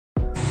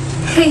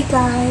Hey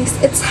guys,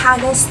 it's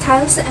Hannah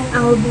Styles and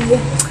I'll be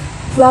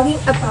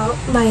vlogging about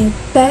my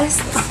best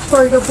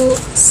affordable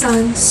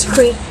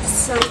sunscreen.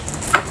 So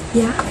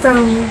yeah,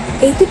 from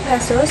 80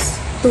 pesos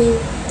to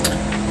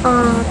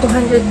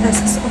 200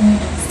 pesos only.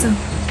 So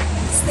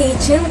stay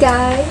tuned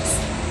guys.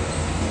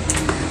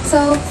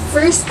 So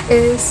first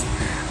is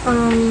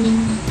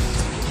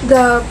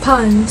the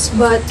Pond's,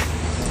 but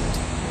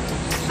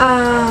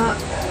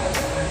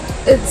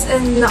it's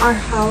in our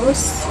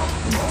house.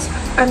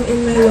 I'm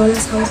in my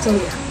Lola's house, so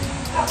yeah.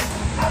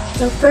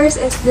 So first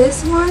is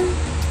this one,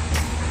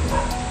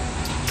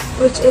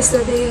 which is the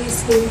daily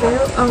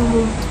skincare.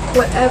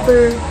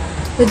 Whatever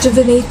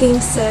rejuvenating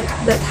set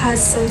that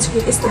has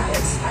sunscreen is the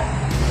best.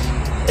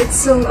 It's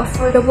so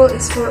affordable.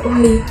 It's for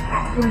only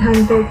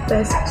 100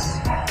 pesos,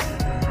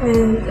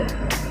 and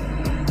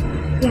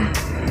yeah.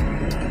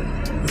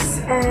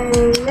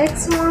 And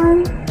next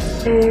one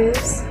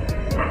is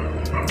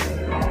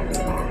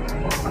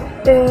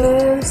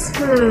this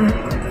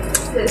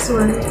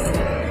one.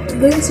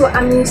 This is what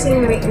I'm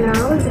using right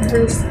now, the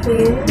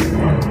Herskin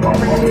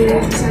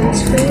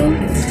sunscreen,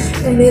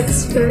 and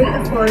it's very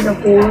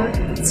affordable.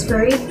 It's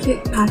very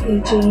cute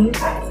packaging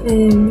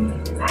and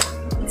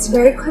it's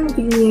very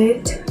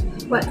convenient.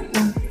 But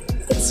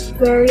the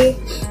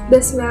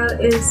smell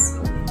is,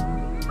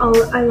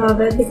 I love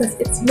it because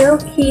it's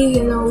milky,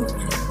 you know,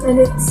 and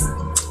it's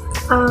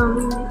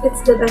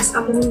the best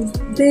among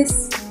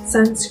these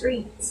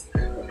sunscreens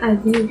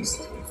I've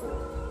used.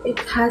 It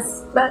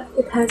has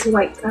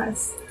white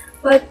cast,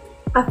 but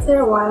after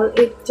a while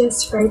it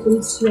just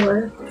brightens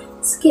your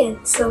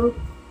skin. So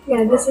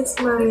yeah, this is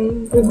my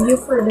review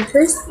for the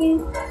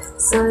Herskin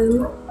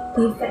Sun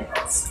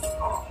Defense.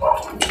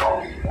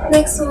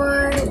 Next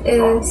one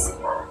is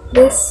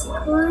this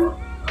one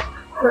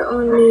for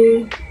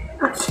only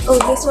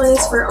this one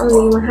is for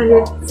only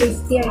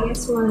 150, I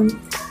guess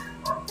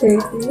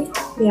 130.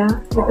 Yeah,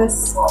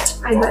 because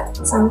I got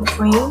some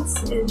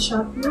coins in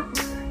Shopee.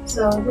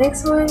 So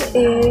next one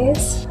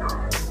is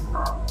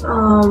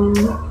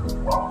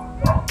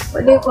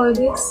what do you call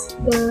this?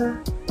 The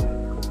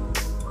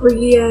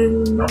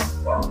Korean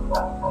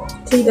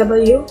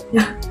 3W.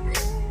 Yeah,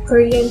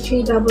 Korean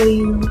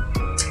 3W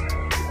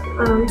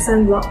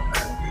sunblock.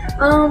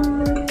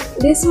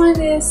 This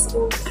one is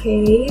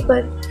okay,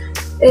 but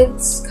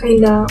it's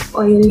kinda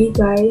oily,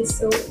 guys.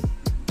 So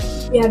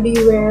yeah,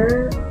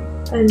 beware.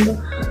 And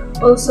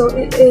also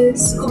it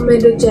is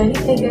comedogenic,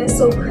 I guess.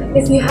 So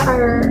if you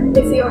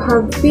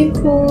have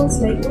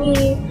pimples like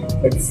me,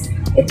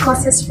 it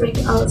causes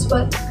breakouts,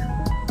 but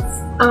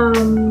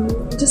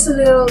just a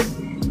little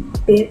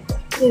bit,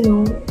 you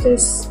know,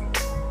 just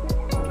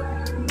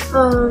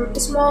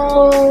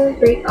small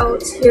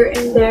breakouts here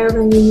and there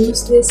when you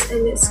use this,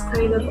 and it's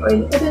kind of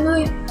oily. I don't know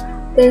if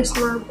there's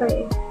more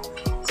by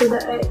so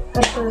that I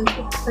can,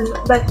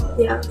 but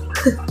yeah.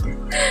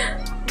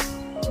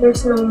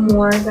 There's no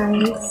more,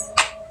 guys.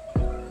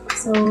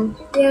 So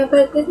yeah,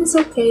 but this is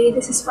okay.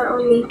 This is for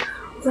only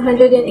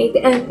 180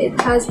 and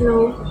it has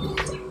no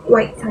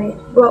white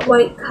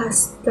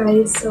cast,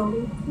 guys. So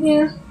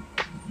yeah,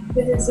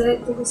 this is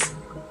it. This is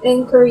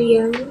in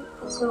Korean,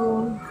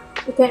 so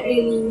you can't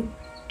really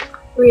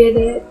read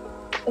it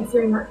if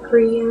you're not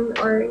Korean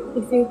or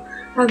if you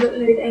haven't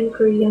learned any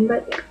Korean.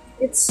 But yeah,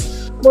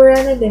 it's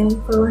mura din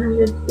for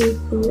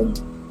 180.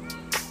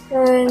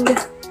 And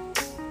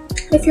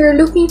if you're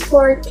looking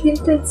for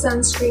tinted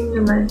sunscreen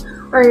naman,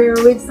 or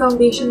with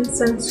foundation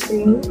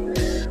sunscreen,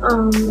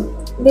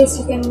 this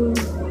you can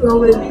go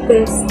with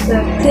this, the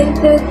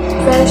tinted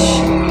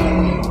fresh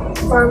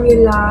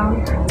formula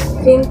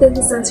tinted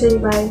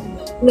sunscreen by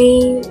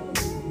May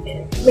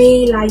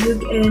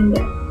Layug and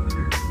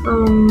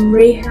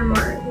Ray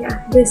Hermar.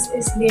 Yeah, this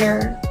is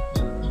their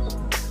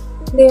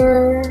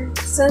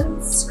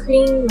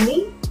sunscreen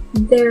line,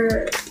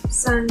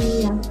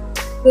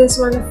 this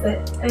one of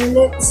it, and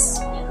it's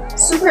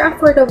super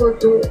affordable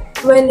too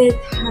when it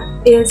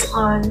is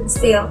on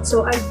sale.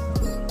 So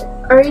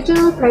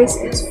original price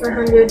is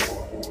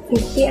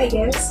 450, I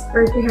guess,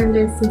 or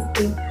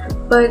 350,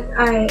 but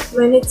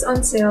when it's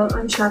on sale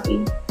on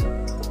Shopee,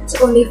 it's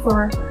only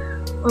for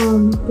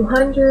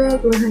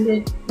 200,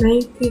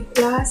 190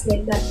 plus,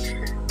 like that.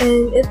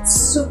 And it's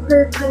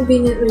super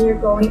convenient when you're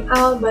going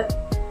out, but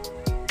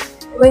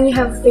when you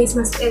have face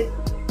mask, it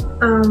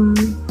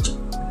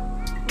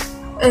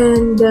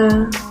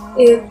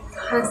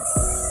has,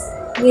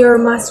 your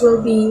mask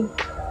will be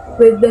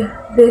with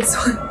this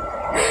one.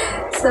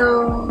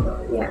 So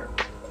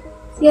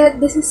yeah,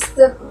 this is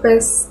the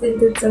best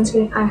tinted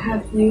sunscreen I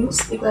have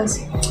used, because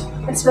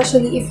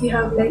especially if you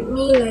have like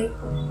me, like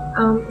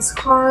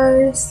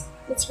scars,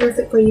 it's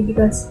perfect for you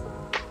because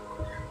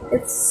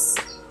it's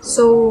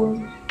so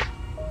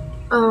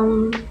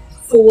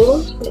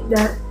full like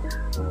that.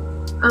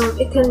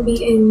 It can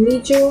be in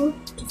medium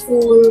to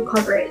full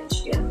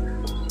coverage. Yeah,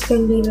 it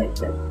can be like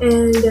that,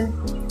 and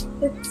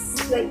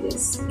it's like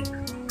this.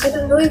 I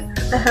don't know if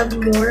I have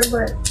more,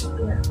 but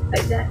yeah,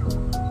 like that.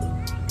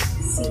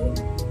 See,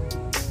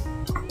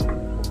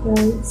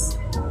 guys.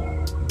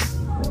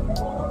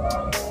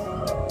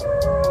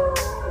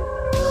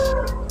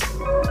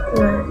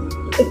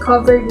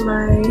 covered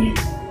my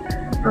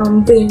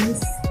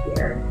veins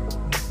here.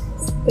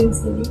 You can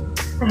see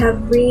I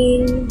have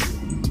green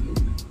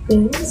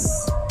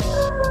veins,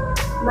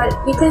 but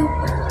you can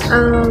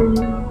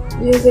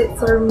use it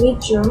for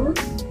medium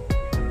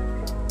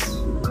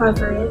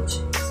coverage,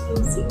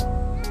 as you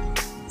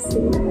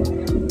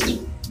can see.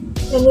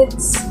 And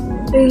it's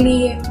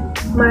really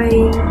my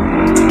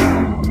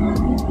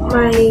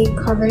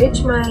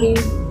coverage, my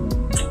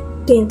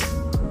tint,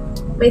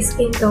 my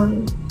skin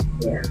tone.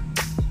 Yeah,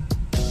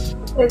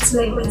 it's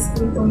like my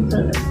skin tone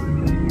color.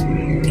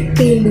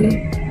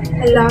 Really,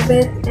 I love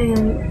it,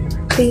 and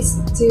please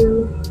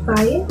do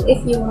buy it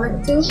if you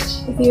want to.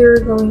 If you're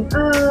going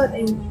out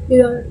and you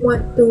don't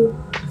want to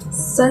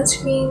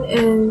sunscreen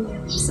and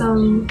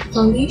some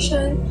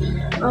foundation,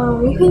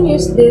 you can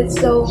use this.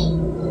 So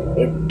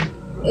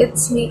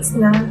it's mixed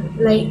na,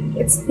 like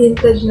it's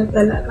tinted na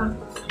talaga,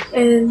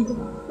 and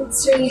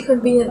it's really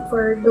convenient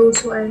for those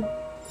who are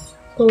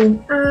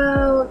going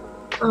out,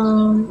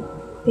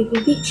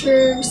 taking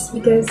pictures,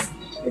 because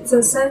it's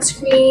a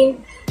sunscreen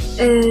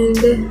and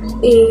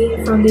a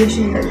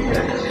foundation.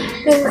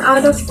 And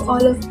out of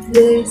all of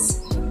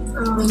this,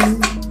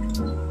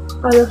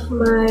 all of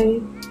my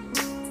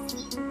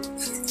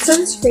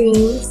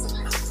sunscreens,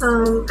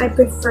 I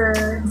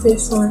prefer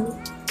this one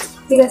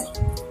because,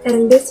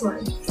 and this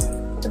one.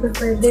 I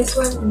prefer this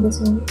one and this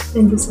one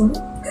and this one.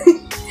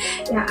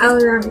 Yeah, I'll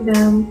rank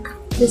them.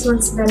 This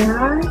one's the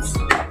last,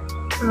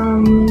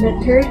 the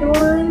third,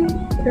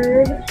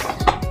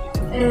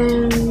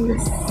 and the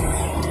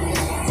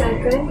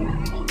second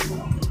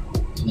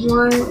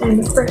one, and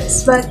the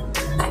first. But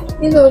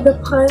you know, the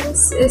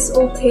Pond's is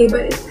okay,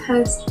 but it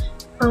has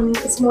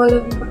a small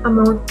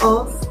amount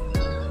of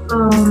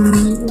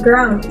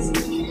grounds.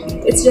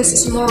 It's just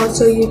small,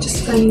 so you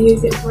just can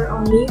use it for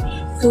only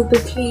 2 to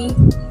 3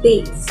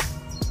 days.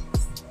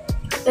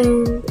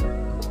 And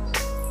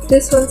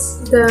this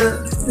one's the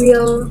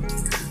real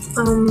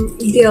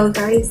deal,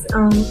 guys.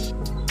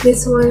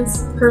 This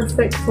one's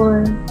perfect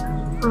for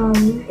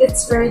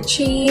it's very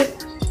cheap,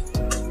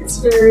 it's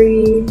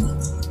very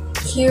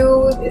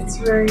cute, it's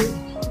very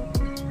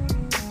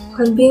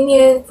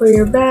convenient for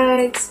your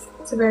bags,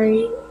 it's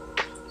very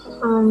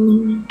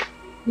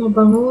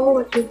mabango,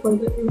 what do you call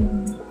it?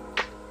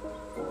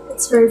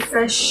 It's very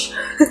fresh.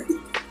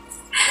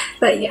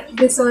 But yeah,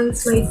 this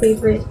one's my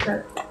favorite,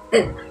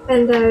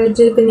 and the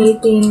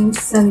rejuvenating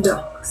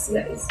sunblocks,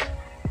 guys.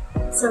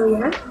 So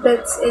yeah,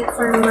 that's it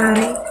for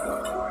my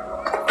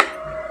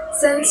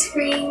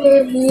sunscreen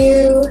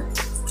review.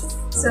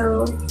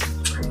 So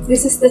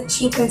this is the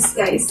cheapest,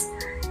 guys,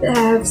 that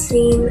I have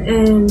seen,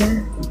 and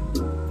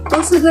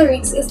also the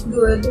Rix is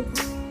good.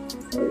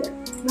 So yeah,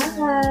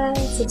 bye,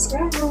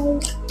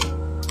 subscribe.